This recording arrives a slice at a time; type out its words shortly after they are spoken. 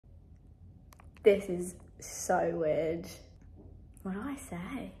This is so weird. What do I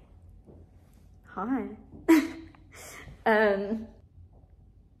say? Hi.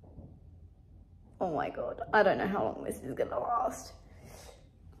 Oh my God, I don't know how long this is gonna last.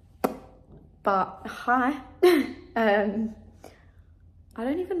 But hi. I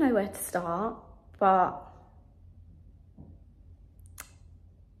don't even know where to start, but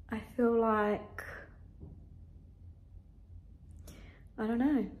I feel like, I don't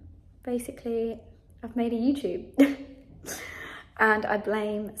know. Basically, I've made a YouTube. And I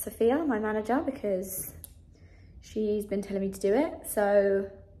blame Sophia, my manager, because she's been telling me to do it. So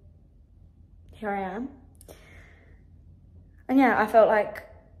here I am. And yeah, I felt like,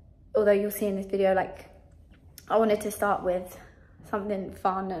 although you'll see in this video, like I wanted to start with something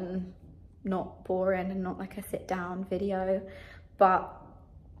fun and not boring and not like a sit down video, but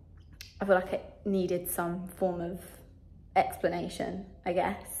I feel like it needed some form of explanation, I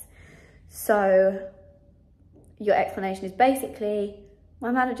guess. So your explanation is basically,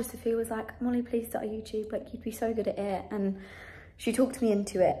 my manager Sophia was like, Molly, please start a YouTube, like you'd be so good at it. And she talked me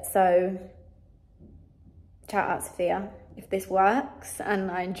into it. So shout out Sophia if this works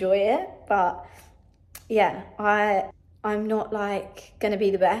and I enjoy it. But yeah, I'm not like gonna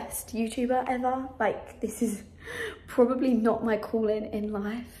be the best YouTuber ever. Like this is probably not my calling in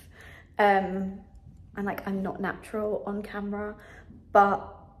life. And like I'm not natural on camera,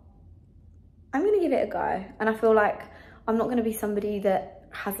 but I'm gonna give it a go. And I feel like I'm not gonna be somebody that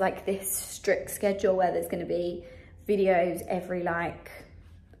has like this strict schedule where there's gonna be videos every like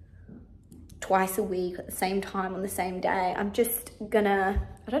twice a week at the same time on the same day. I'm just gonna,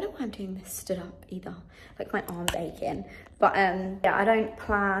 I don't know why I'm doing this stood up either, like my arm's aching. But yeah, I don't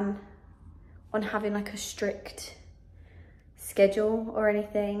plan on having like a strict schedule or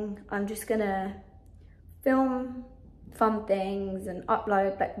anything. I'm just gonna film fun things and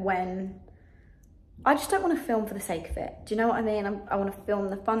upload like when, I just don't want to film for the sake of it. Do you know what I mean? I want to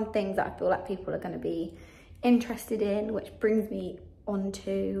film the fun things that I feel like people are going to be interested in, which brings me on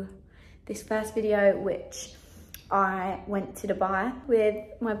to this first video, which I went to Dubai with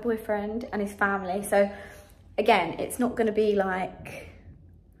my boyfriend and his family. So again, it's not going to be like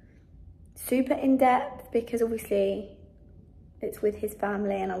super in-depth because obviously it's with his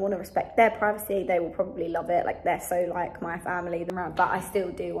family and I want to respect their privacy. They will probably love it. Like they're so like my family, but I still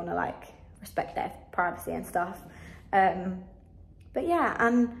do want to like respect their privacy and stuff. But yeah,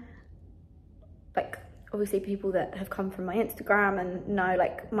 and like obviously people that have come from my Instagram and know,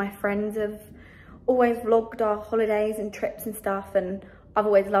 like my friends have always vlogged our holidays and trips and stuff, and I've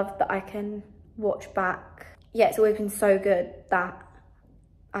always loved that I can watch back. Yeah, it's always been so good that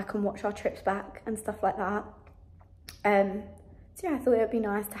I can watch our trips back and stuff like that. So yeah, I thought it would be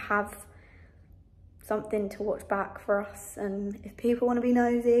nice to have something to watch back for us, and if people want to be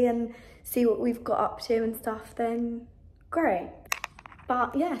nosy and see what we've got up to and stuff, then great.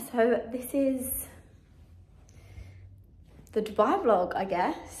 But yeah, so this is the Dubai vlog, I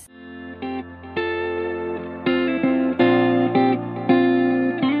guess.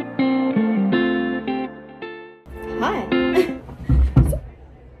 Hi.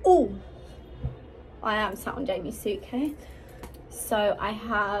 Oh, I am sat on Jamie's suitcase. So I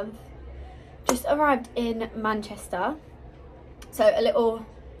have just arrived in Manchester. So a little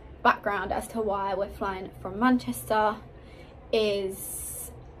background as to why we're flying from Manchester is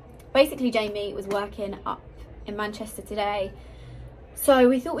basically Jamie was working up in Manchester today, so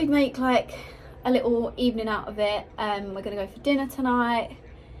we thought we'd make like a little evening out of it. We're gonna go for dinner tonight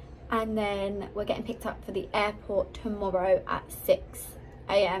and then we're getting picked up for the airport tomorrow at 6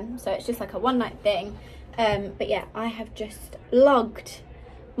 AM, so it's just like a one night thing. But yeah, I have just lugged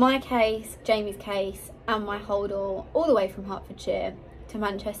my case, Jamie's case and my hold all the way from Hertfordshire to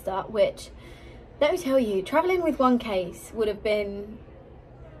Manchester, which, let me tell you, travelling with one case would have been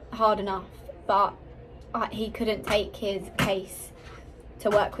hard enough, but he couldn't take his case to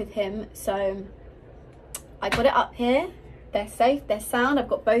work with him, so I got it up here. They're safe, they're sound, I've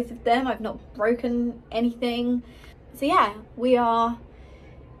got both of them, I've not broken anything. So yeah, we are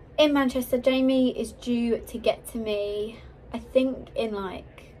in Manchester. Jamie is due to get to me, I think, in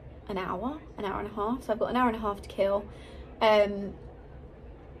like an hour and a half, so I've got an hour and a half to kill. And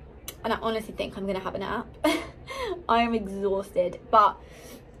I honestly think I'm gonna have a nap. I am exhausted, but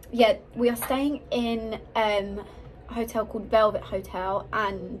yeah, we are staying in a hotel called Velvet Hotel,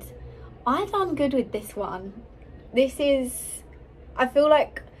 and I done good with this one. This is, I feel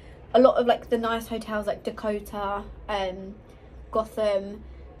like a lot of like the nice hotels like Dakota, Gotham,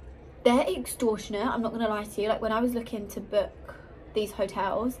 they're extortionate, I'm not gonna lie to you. Like when I was looking to book these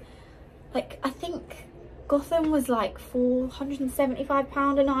hotels, like I think Gotham was like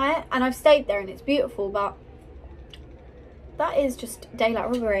 £475 a night, and I've stayed there and it's beautiful, but that is just daylight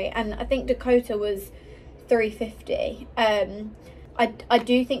robbery. And I think Dakota was £350. I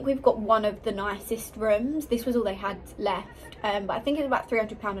do think we've got one of the nicest rooms. This was all they had left, but I think it's about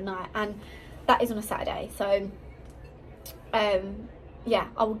 £300 a night, and that is on a Saturday. So yeah,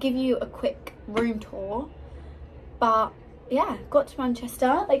 I will give you a quick room tour. But yeah, got to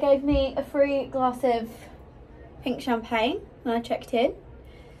Manchester. They gave me a free glass of pink champagne when I checked in.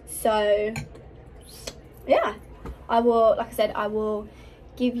 So yeah, I will, like I said, I will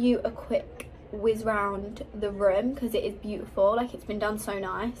give you a quick whiz round the room because it is beautiful. Like, it's been done so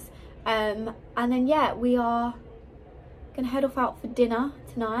nice. And then yeah, we are gonna head off out for dinner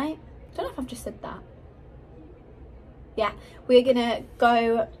tonight. I don't know if I've just said that. Yeah, we're gonna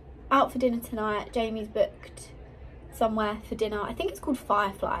go out for dinner tonight. Jamie's booked somewhere for dinner. I think it's called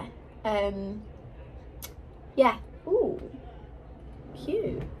Firefly. Yeah. Ooh,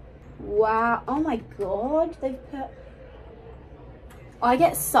 cute. Wow. Oh my god, they've put... I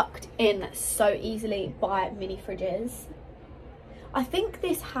get sucked in so easily by mini fridges. I think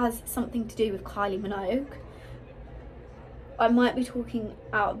this has something to do with Kylie Minogue. I might be talking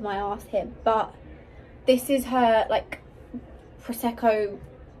out of my arse here, but this is her like Prosecco,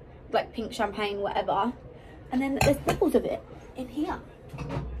 like pink champagne, whatever. And then there's bottles of it in here.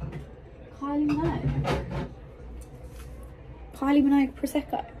 Kylie Minogue. Kylie Minogue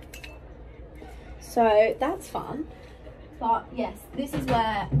Prosecco. So that's fun. But yes, this is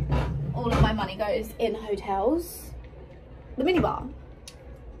where all of my money goes in hotels. The minibar.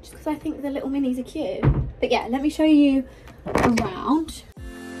 Just because I think the little minis are cute. But yeah, let me show you around.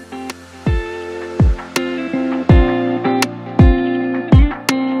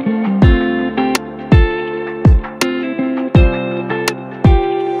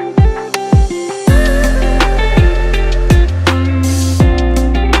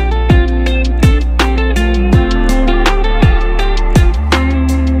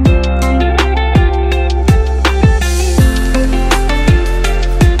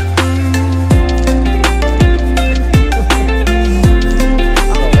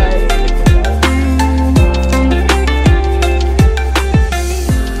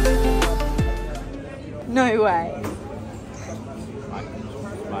 No way.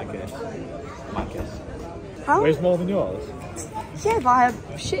 My kiss. How? Weighs more than yours? Yeah, but I have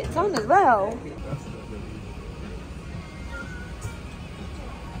shit ton as well.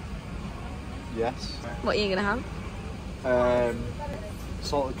 Yes. What are you gonna have?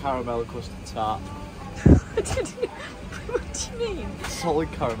 Salted caramel custard tart. What do you mean?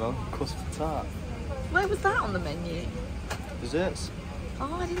 Salted caramel custard tart. Where was that on the menu? Desserts.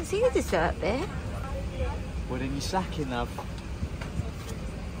 Oh, I didn't see the dessert bit. What in your sacking, love?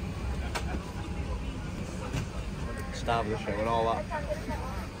 Star of the show and all that.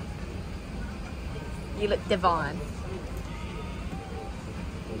 You look divine.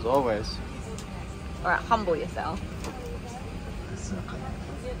 As always. Alright, humble yourself.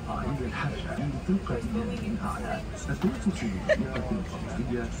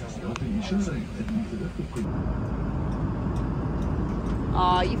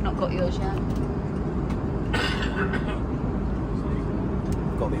 Oh, you've not got yours yet.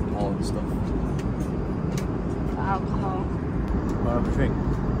 Got the important stuff. For alcohol. Another drink.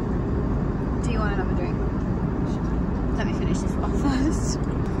 Do you want another drink? Let me finish this one first.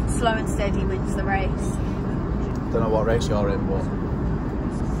 Slow and steady wins the race. Don't know what race you're in, but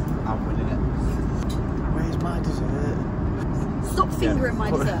I'm winning it. Where's my dessert? Stop fingering my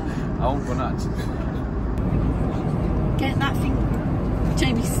dessert. I won't go nuts. Get that finger.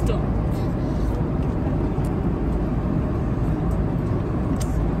 Jamie, stop.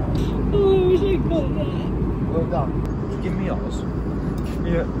 Oh, I wish I got that. Well done. Give me yours. Give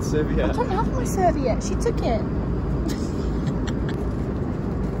me a serviette. I don't have my serviette. She took it.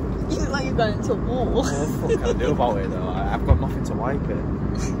 You look like you're going into a war. What the fuck can I do about it though? I've got nothing to wipe it.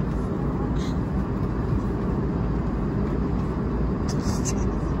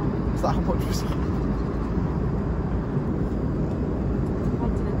 Is that how much was it?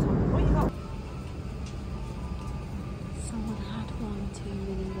 Someone had one too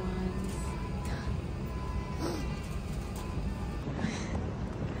many wines.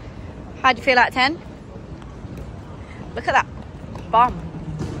 How do you feel out of 10? Look at that bum.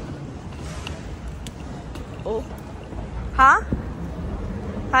 Oh. Huh?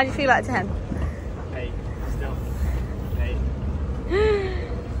 How do you feel out of 10? 8. Still. 8.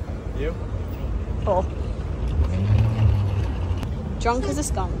 You? 4. Drunk as a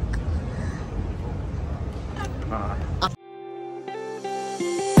skunk.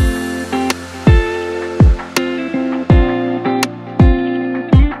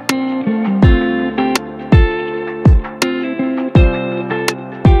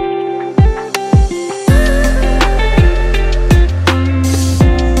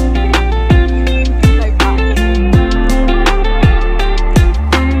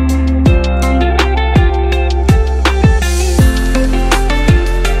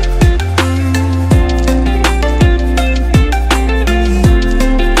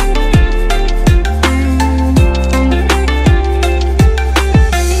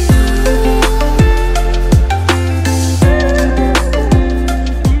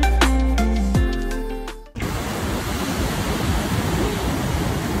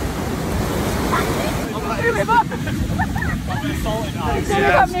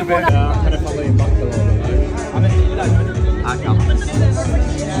 opening one up.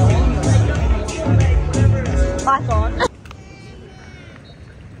 Back on.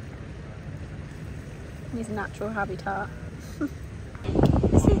 His natural habitat.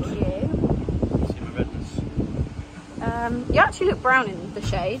 This is cute. You actually look brown in the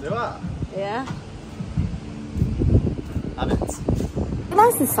shade. Do I? Yeah. Have it.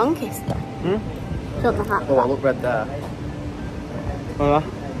 Nice and sun-kissed though. Hmm? Do you want the hat? Oh, I look red there. Oh,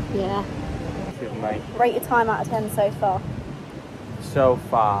 Yeah. excuse me. Rate your time out of 10 so far. So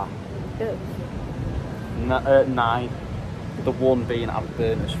far, Good. 9. The 1 being I'm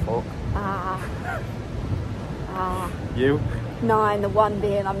burnt as fuck. Ah. You? 9, the 1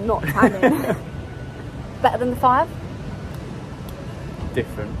 being I'm not tanning. Better than the 5?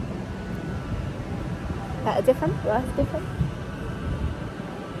 Different. Better different? Worse different?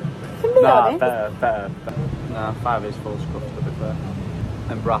 Can be Nah, honest. better. Nah, 5 is full scruff to be fair.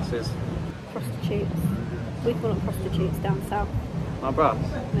 And brasses. Prostitutes. We call them prostitutes down south. My brass?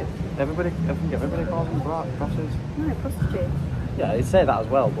 No, Everybody calls them brasses. no prostitutes. Yeah, they say that as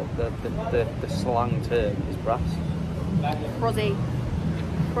well, but the slang term is brass. Prosy.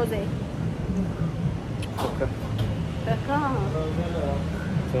 Prosy. Hooker.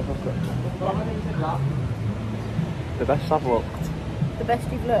 So hooker. The best I've looked. The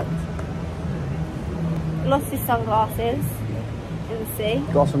best you've looked. Lost his sunglasses in the sea.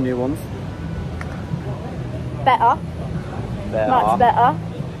 Got some new ones. Better. There Much are. better.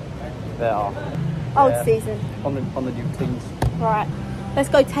 There are. Old Yeah. season. On the new things. Right. Let's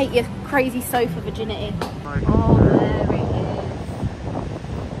go take your crazy sofa virginity. Oh, there it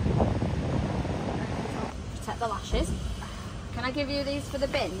is. Protect the lashes. Can I give you these for the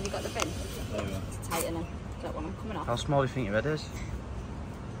bin? You got the bin? There we go. To tighten them. Don't want them coming off. How small do you think your head is?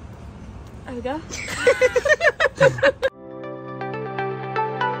 There we go.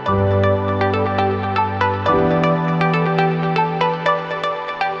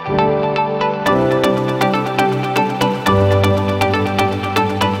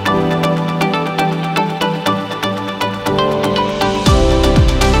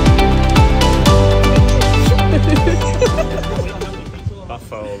 That's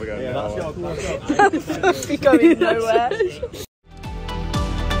far we're going. Yeah, that's your You're going nowhere.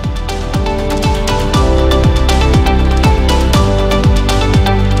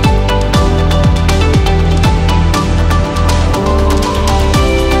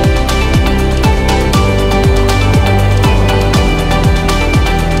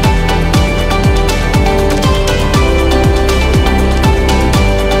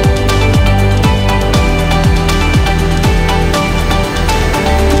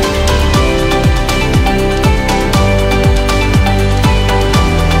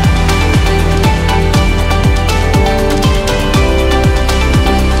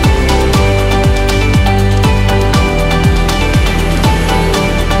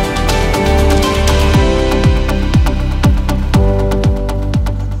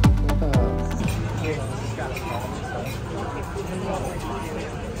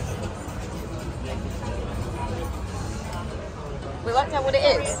 We worked out what it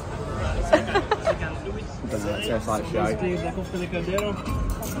is. It tastes like shite.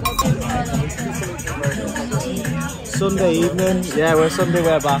 Sunday evening. Yeah, we're Sunday,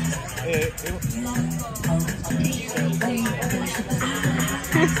 we're back.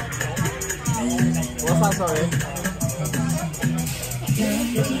 What's that, sorry?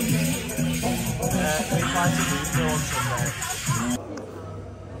 We try to do so on Sunday.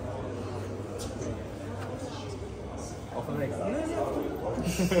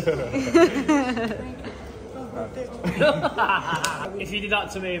 If you did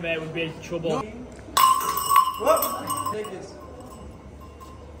that to me, mate, we'd be in trouble. What? Take this.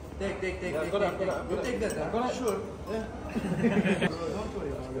 Take. You take that, huh? Sure. Yeah. Don't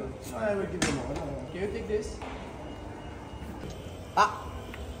worry. I will give you more. Can you take this? Ah!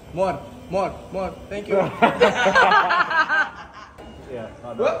 More. Thank you. Yeah.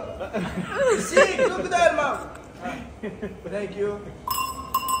 What? See, look at that, mom. Thank you.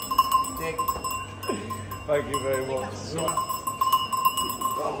 Take. Thank you very much.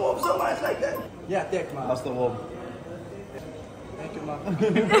 Don't move so much like that. Yeah, take, mom. That's the one. Thank you, mom.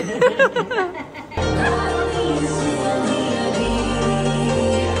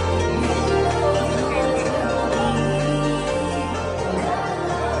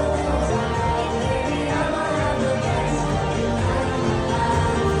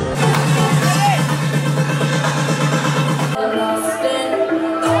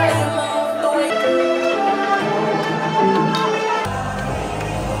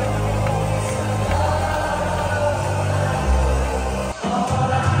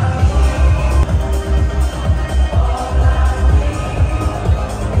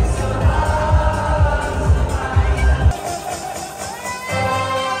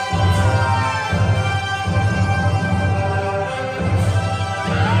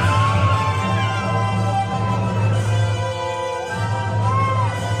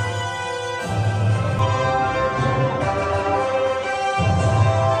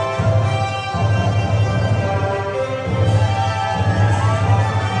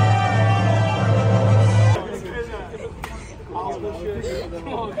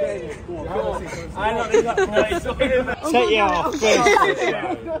 Take you off, please.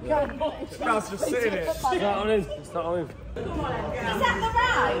 That's just sitting it. It's not on him. It's not on him. Is that the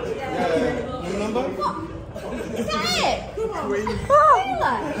ride? Yeah. Remember? What? Is that it? Oh,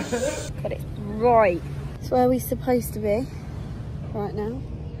 but it's right. It's where we're supposed to be right now.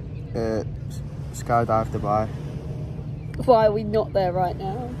 Skydive Dubai. Why are we not there right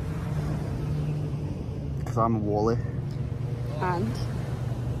now? Because I'm a Wally. And?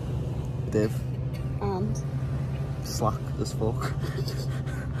 Div. And? Slack as fuck.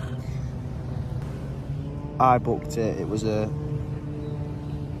 I booked it. It was a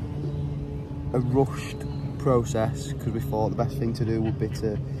rushed process because we thought the best thing to do would be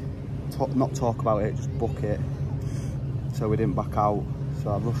to not talk about it, just book it. So we didn't back out. So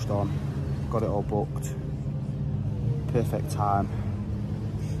I rushed on, got it all booked. Perfect time.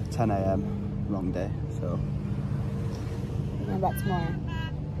 10 AM. Wrong day. So. We're going back tomorrow.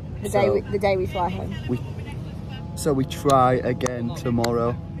 The day we fly home. So we try again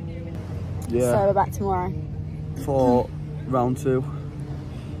tomorrow. Yeah. So we're back tomorrow. For round 2.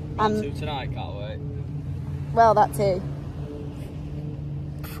 Round 2 tonight, can't wait. Well, that too.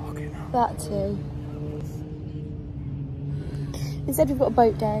 Fucking hell. That too. Instead we've got a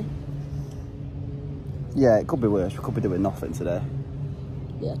boat day. Yeah, it could be worse. We could be doing nothing today.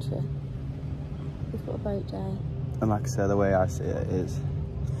 Yeah, true. We've got a boat day. And like I say, the way I see it is,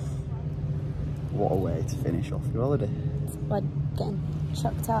 what a way to finish off your holiday. By getting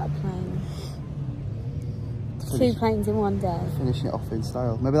chucked out of plane. 2 planes in one day. Finishing it off in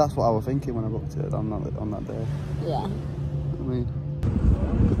style. Maybe that's what I was thinking when I booked it on that day. Yeah. I mean,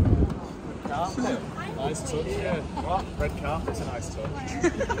 Nice touch, yeah. What? Red carpet's a nice touch.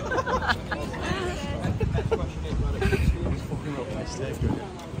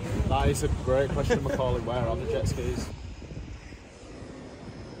 That is a great question, Macaulay. Where on the jet skis?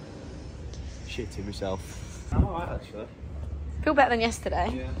 shitting myself. I'm alright actually. Feel better than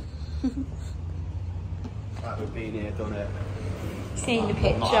yesterday. Yeah. Like we've been here, done it. Seeing the Not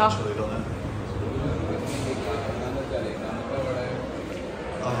picture. actually done it.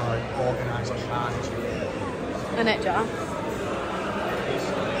 Organised carnage. The net jar.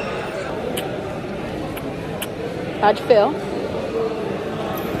 How'd you feel?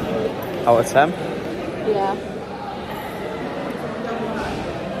 Out of 10? Yeah.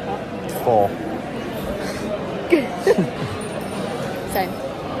 4. Same.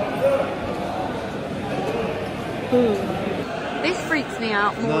 This freaks me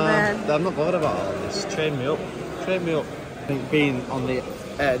out more than... I'm not bothered about all this. Train me up. Train me up. I think being on the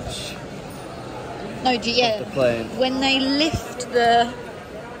edge No, do you, of the plane. when they lift the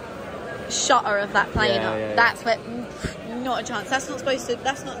shutter of that plane Yeah, up, yeah, yeah. that's where... Not a chance. That's not supposed to...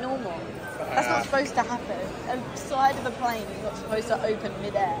 That's not normal. That's not supposed to happen. A side of a plane is not supposed to open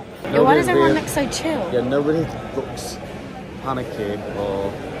mid-air. Yeah, why does everyone look so chill? Yeah, nobody looks panicky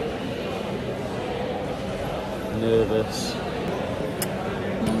or nervous.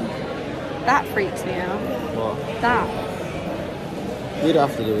 That freaks me out. What? That. You'd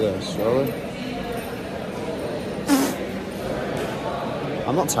have to do this, surely.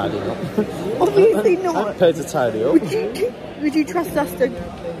 I'm not tidying up. Obviously I'm not. prepared to tidy up. Would you trust us to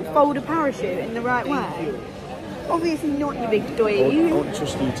fold a parachute in the right way? Obviously not, you big I dweeb. won't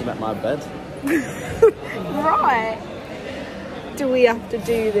trust you to make my bed. Right. Do we have to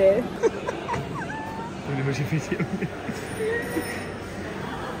do this?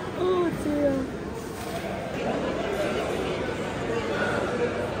 Oh dear.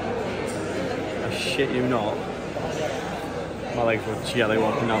 I shit you not. My legs were jelly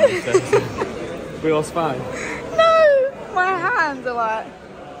walking down the stairs. We all fine. No! My hands are like...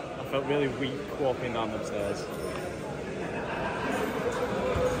 I felt really weak walking down the stairs.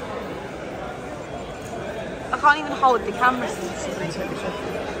 I can't even hold the camera since The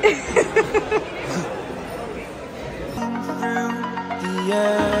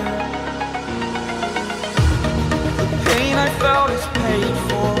pain I felt is paid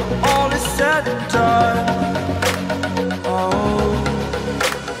for, all is said and done. Oh,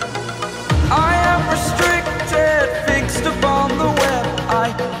 I am restricted, fixed upon the web. I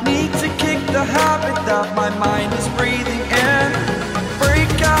need to kick the habit that my mind is breathing in.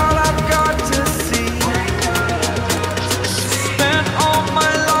 Break out, I've got to see. Spent all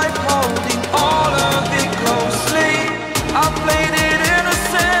my life holding all of it closely. I played it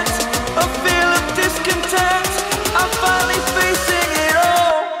innocent, a feel of discontent. I'm finally facing it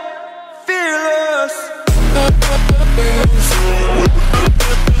all, fearless. Fearless.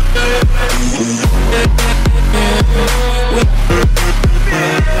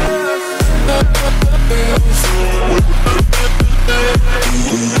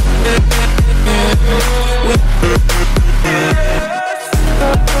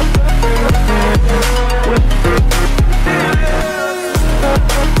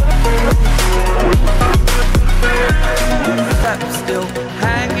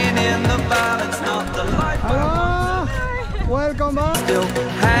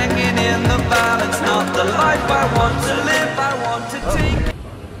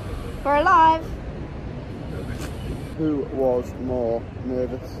 We're alive. Who was more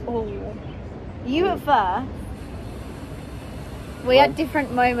nervous? Oh, you at first. We had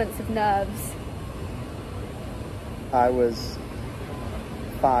different moments of nerves. I was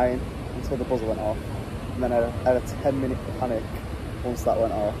fine until the buzzer went off, and then I had a 10-minute panic once that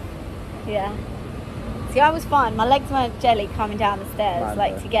went off. Yeah. See, I was fine. My legs weren't jelly coming down the stairs, Mine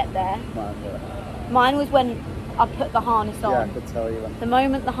like were. to get there. Mine, Mine was when I put the harness on. yeah, I could tell you when. The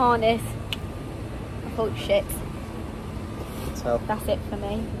moment the harness, I thought, shit, I could tell. that's it for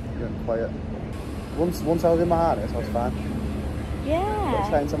me. You went quiet. Once I was in my harness, I was fine. Got Yeah.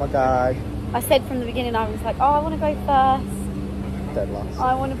 straight into my guy. I said from the beginning, I was like, oh, I want to go first. Dead last.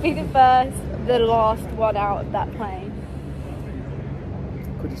 I want to be the first, the last one out of that plane.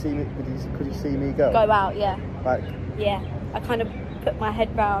 Could you see me? Could you see me go? Go out, yeah. Like, Yeah. I kind of put my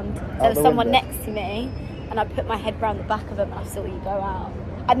head round. There Out was the someone window? next to me, and I put my head round the back of him, and I saw you go out.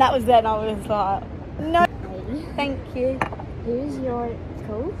 And that was then I was like, no. Thank you. Here's your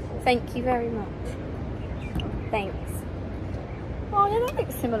Coke. Thank you very much. Thanks. Oh, yeah, that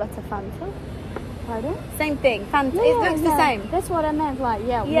looks similar to Fanta. Pardon? Same thing. Fanta. Yeah, It looks the yeah. same. That's what I meant. Like,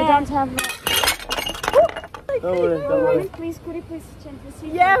 yeah, we Yeah. don't have. don't worry, don't worry. Please, could you please change the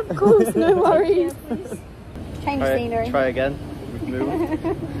seat? Yeah, of course. No worries. Change Try, scenery. try again.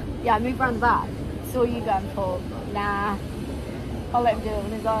 Move. Yeah, I moved around the back. Saw you going for, nah. I'll let him do it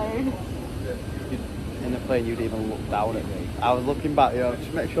on his own. In the plane, you'd even look down at me. I was looking back, you know,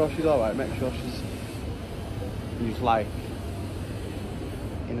 just make sure she's alright, make sure she's like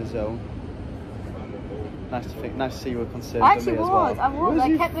in a zone. Nice to see you were concerned I for actually me as was. well. I was. Where's I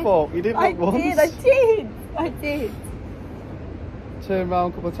your kept fault? You didn't I look once. I did. Turned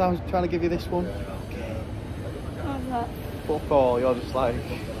around a couple of times trying to give you this one. I was like, Fuck all, you're just like...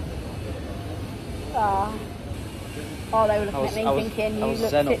 ah. Oh, they were looking at me I was thinking, you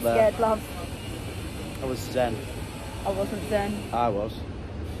zen look up fit there. scared, love. I was zen. I wasn't zen. I was.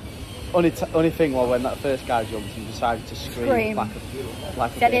 Only thing was when that first guy jumped, he decided to scream. like a I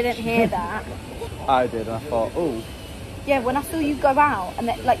bitch. didn't hear that. I did, and I thought, oh, Yeah, when I saw you go out, and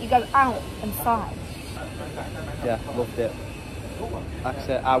then, like, you go out and side. yeah, loved it. Like I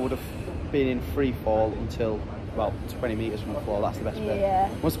said, I would have been in free fall until about 20 metres from the floor. That's the best bit. Yeah.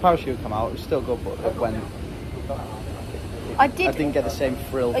 Once the parachute came out, it was still good, but when I I did. didn't get the same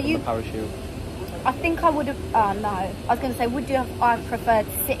thrill from you- the parachute. I think I would have. No, I was going to say, would you have? I preferred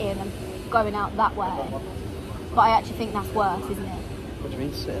sitting and going out that way, but I actually think that's worse, isn't it? What do you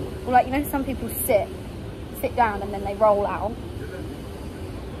mean sitting? Well, like, you know, some people sit down and then they roll out.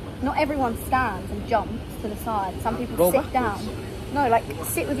 Not everyone stands and jumps to the side. Some people Roll sit backwards? down. No, like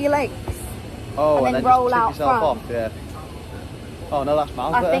sit with your legs. Oh, And and then then roll just tip out yourself front. off, yeah. Oh no, that's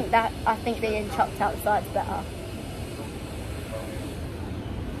miles I better. think being chucked out the side's better.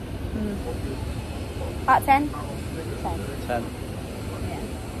 At 10? 10. 10. Yeah.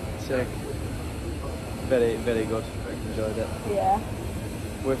 Sick. Very, very good. Enjoyed it. Yeah.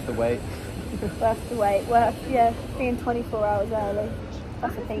 Worth the wait. Worth the wait. Worth, yeah, being 24 hours early.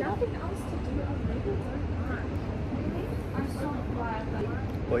 That's a thing.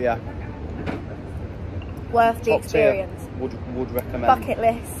 But yeah, Worth the top tier. experience. Would recommend. Bucket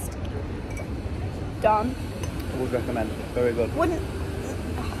list. Done. Would recommend. Very good. Wouldn't,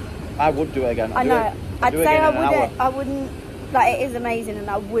 I would do it again. I know. I'd do it say again I in an hour. wouldn't, I wouldn't, like, it is amazing and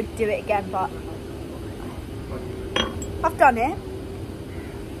I would do it again, but I've done it.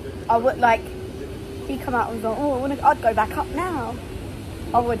 I would, like, he come out and was like, oh, I'd go back up now.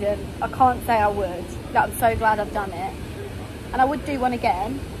 I wouldn't. I can't say I would. Like, I'm so glad I've done it. And I would do one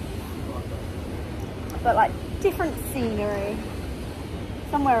again. But, like, different scenery.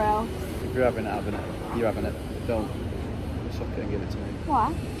 Somewhere else. If you're having it, you're having it. Don't suck it and give it to me.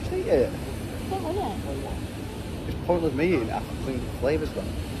 Why? Just eat it. Don't want it. It's pointless me eating it. I think the flavour's gone.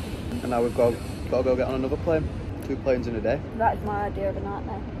 And now we've got to go get on another plane. 2 planes in a day. That is my idea of a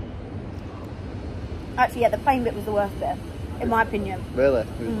nightmare. Actually, yeah, the plane bit was the worst bit, in my opinion. Really?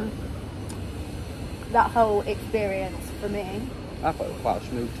 That whole experience for me. I thought it was quite a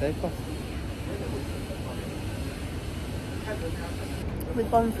smooth takeoff. We've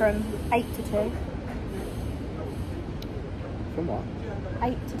gone from 8 to 2. From what?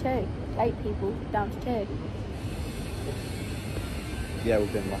 8 to 2. 8 people down to 2. Yeah,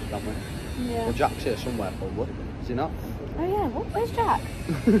 we've been left, haven't we? Yeah. Well, Jack's here somewhere, probably. Is he not? Oh yeah, where's Jack?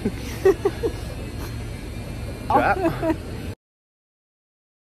 Jack?